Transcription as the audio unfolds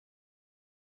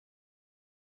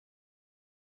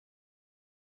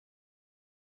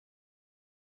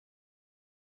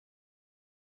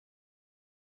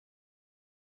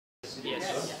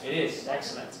think so? It is.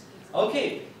 Excellent.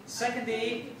 Okay, second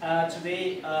day.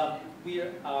 Today we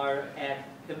are at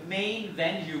the main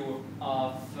venue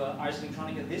of Ars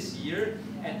Electronica this year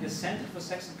at the Center for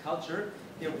Sex and Culture.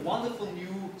 Their wonderful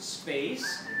new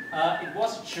space. It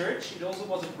was a church, it also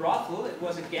was a brothel, it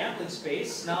was a gambling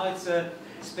space. Now it's a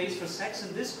space for sex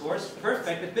and discourse.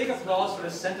 Perfect. A big applause for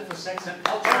the Center for Sex and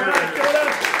Culture.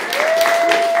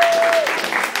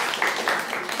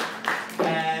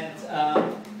 And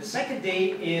the second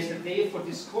day is the day for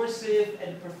discursive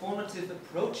and performative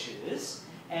approaches.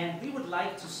 And we would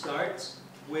like to start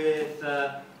with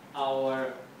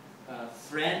our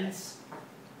friends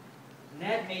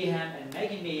Ned Mayhem and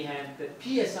Maggie Mayhem, the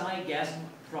PSI-gasm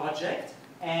project.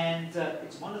 And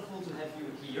it's wonderful to have you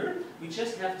here. We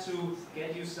just have to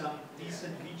get you some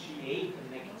decent VGA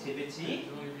connectivity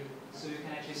so you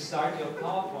can actually start your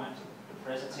PowerPoint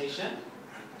presentation.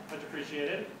 Much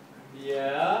appreciated.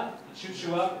 Yeah, it shoots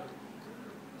you up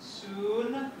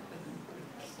soon.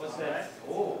 What's that? Right.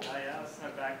 Oh. Yeah, that's my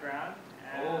background.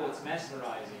 Oh, it's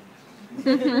mesmerizing.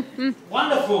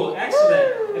 Wonderful,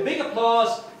 excellent. A big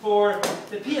applause for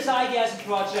the PSI-gasm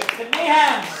project, the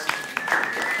Mayhems.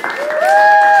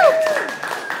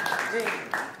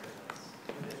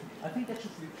 I think that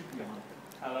should be on.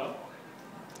 Hello.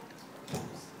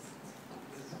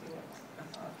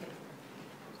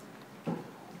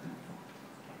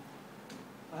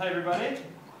 Hi everybody.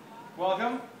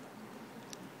 Welcome.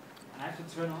 I have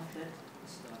to turn off that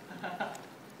stuff.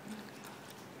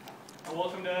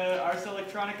 Welcome to Ars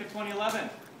Electronica 2011.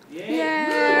 Yay!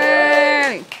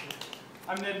 Yay!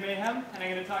 I'm Ned Mayhem, and I'm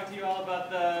going to talk to you all about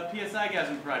the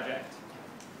PSI-gasm project.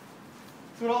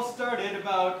 So it all started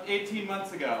about 18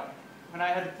 months ago, when I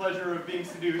had the pleasure of being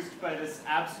seduced by this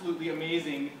absolutely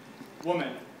amazing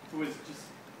woman who was just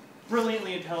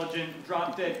brilliantly intelligent,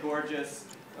 drop-dead gorgeous,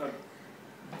 a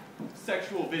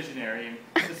sexual visionary.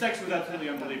 The sex was absolutely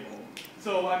unbelievable.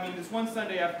 So, I mean, this one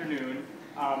Sunday afternoon,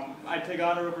 I'd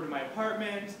got her over to my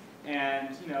apartment,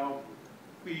 and, you know,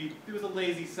 it was a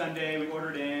lazy Sunday, we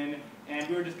ordered in, and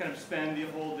we were just going to spend the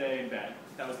whole day in bed.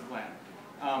 That was the plan.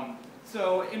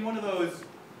 So in one of those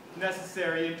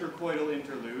necessary intercoital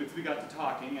interludes, we got to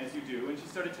talking, as you do, and she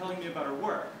started telling me about her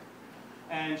work.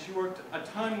 And she worked a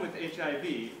ton with HIV.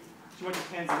 She went to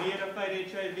Tanzania to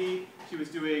fight HIV. She was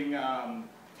doing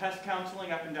test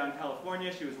counseling up and down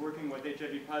California. She was working with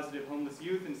HIV-positive homeless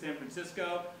youth in San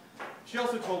Francisco. She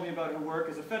also told me about her work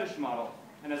as a fetish model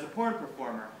and as a porn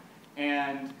performer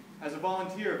and as a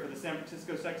volunteer for the San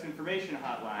Francisco Sex Information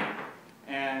Hotline.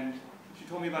 And she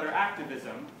told me about her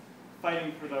activism,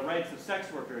 fighting for the rights of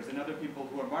sex workers and other people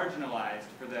who are marginalized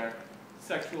for their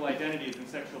sexual identities and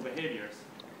sexual behaviors.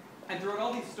 And throughout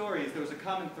all these stories, there was a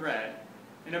common thread.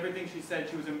 In everything she said,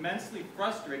 she was immensely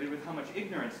frustrated with how much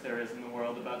ignorance there is in the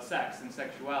world about sex and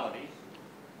sexuality.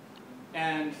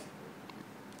 And,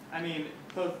 I mean,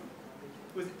 both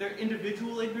was there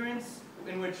individual ignorance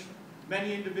in which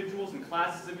many individuals and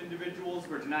classes of individuals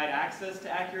were denied access to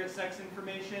accurate sex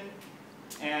information,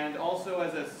 and also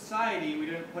as a society we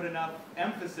didn't put enough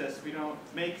emphasis, we don't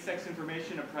make sex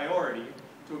information a priority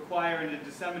to acquire and to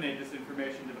disseminate this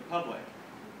information to the public.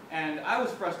 And I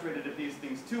was frustrated at these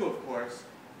things too, of course,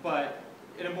 but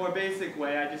in a more basic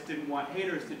way I just didn't want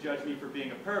haters to judge me for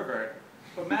being a pervert.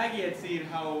 But Maggie had seen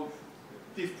how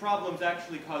these problems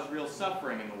actually cause real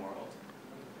suffering in the world.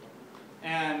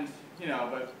 And, you know,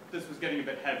 but this was getting a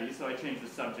bit heavy, so I changed the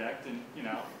subject, and, you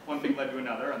know, one thing led to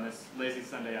another on this lazy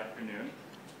Sunday afternoon.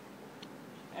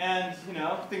 And, you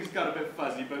know, things got a bit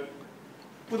fuzzy, but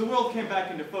when the world came back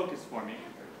into focus for me,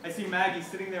 I see Maggie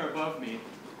sitting there above me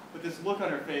with this look on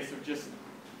her face of just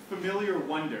familiar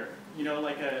wonder, you know,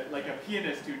 like a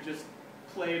pianist who just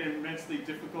played an immensely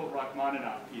difficult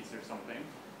Rachmaninoff piece or something.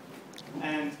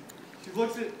 And she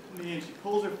looks at me and she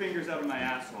pulls her fingers out of my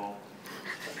asshole,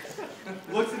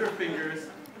 looks at her fingers,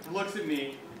 looks at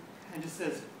me, and just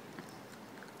says,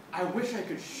 "I wish I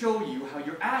could show you how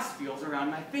your ass feels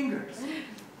around my fingers.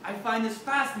 I find this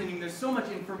fascinating. There's so much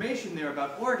information there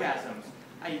about orgasms.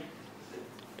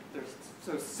 They're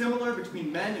so similar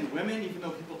between men and women, even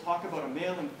though people talk about a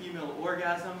male and female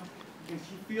orgasm. You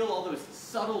can feel all those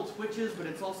subtle twitches, but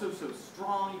it's also so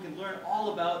strong. You can learn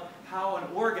all about how an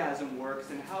orgasm works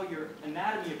and how your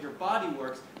anatomy of your body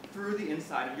works through the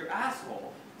inside of your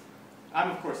asshole." I'm,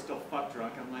 of course, still fuck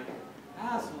drunk. I'm like,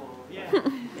 asshole, yeah.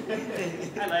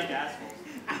 I like assholes.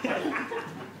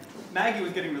 Maggie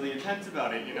was getting really intense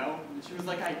about it, you know? And she was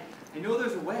like, I know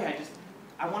there's a way.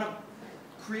 I want to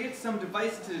create some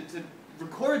device to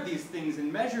record these things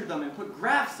and measure them and put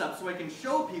graphs up so I can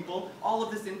show people all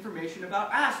of this information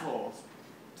about assholes.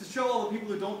 To show all the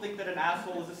people who don't think that an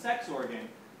asshole is a sex organ,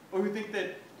 or who think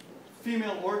that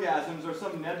female orgasms are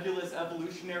some nebulous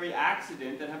evolutionary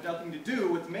accident that have nothing to do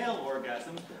with male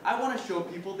orgasms. I want to show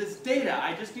people this data.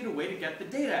 I just need a way to get the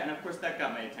data. And of course that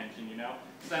got my attention, you know,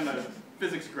 because I'm a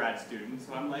physics grad student,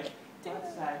 so I'm like,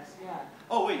 what sex? Yeah.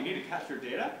 Oh wait, you need to capture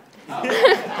data? Oh.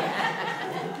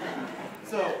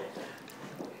 So,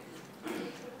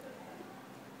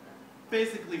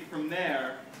 basically from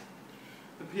there,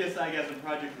 the PSI-gasm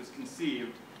project was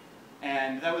conceived,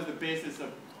 and that was the basis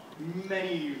of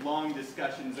many long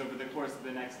discussions over the course of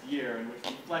the next year in which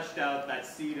we fleshed out that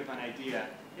seed of an idea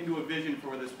into a vision for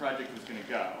where this project was going to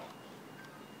go.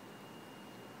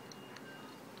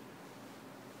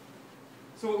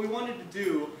 So what we wanted to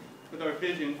do with our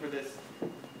vision for this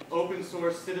open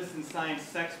source citizen science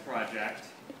sex project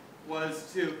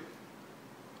was to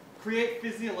create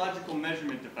physiological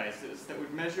measurement devices that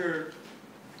would measure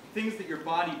things that your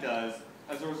body does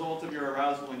as a result of your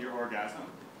arousal and your orgasm.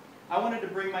 I wanted to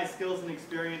bring my skills and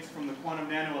experience from the quantum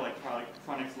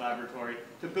nanoelectronics laboratory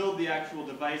to build the actual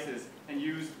devices and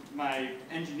use my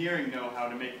engineering know-how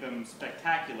to make them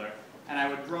spectacular. And I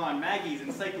would draw on Maggie's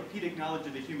encyclopedic knowledge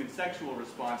of the human sexual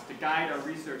response to guide our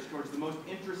research towards the most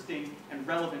interesting and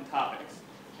relevant topics.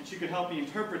 And she could help me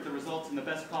interpret the results in the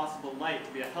best possible light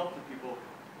to be a help to people,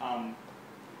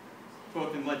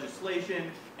 both in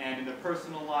legislation and in their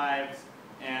personal lives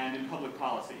and in public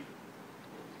policy.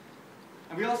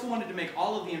 And we also wanted to make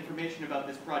all of the information about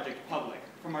this project public,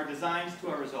 from our designs to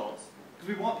our results,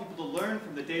 because we want people to learn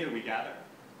from the data we gather.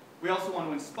 We also want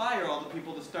to inspire all the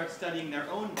people to start studying their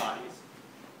own bodies.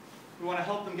 We want to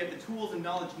help them get the tools and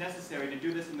knowledge necessary to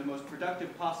do this in the most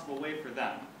productive possible way for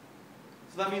them.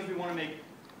 So that means we want to make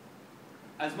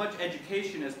as much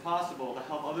education as possible to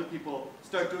help other people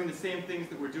start doing the same things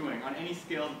that we're doing on any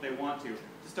scale that they want to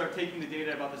start taking the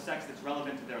data about the sex that's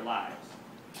relevant to their lives.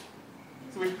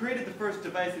 So we created the first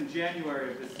device in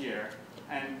January of this year,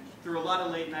 and through a lot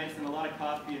of late nights and a lot of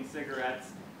coffee and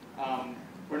cigarettes,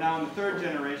 we're now in the third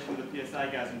generation of the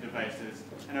PSI-gasm devices,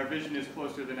 and our vision is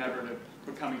closer than ever to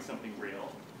becoming something real.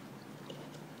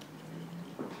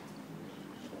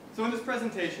 So in this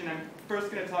presentation, I'm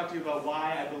first going to talk to you about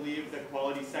why I believe that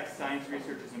quality sex science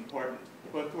research is important,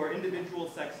 both to our individual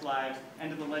sex lives and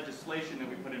to the legislation that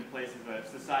we put in place as a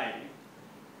society.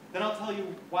 Then I'll tell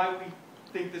you why we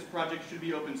think this project should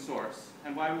be open source,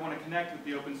 and why we want to connect with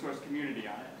the open source community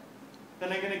on it.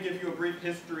 Then I'm going to give you a brief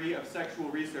history of sexual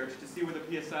research to see where the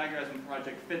PSI-gasm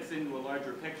project fits into a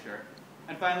larger picture.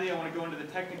 And finally, I want to go into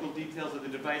the technical details of the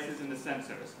devices and the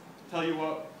sensors, tell you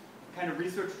what kind of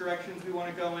research directions we want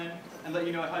to go in, and let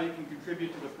you know how you can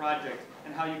contribute to the project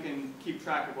and how you can keep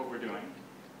track of what we're doing.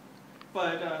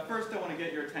 But first I want to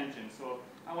get your attention, so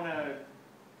I want to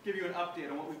give you an update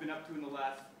on what we've been up to in the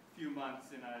last few months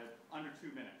in under 2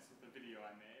 minutes with the video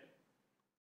I made.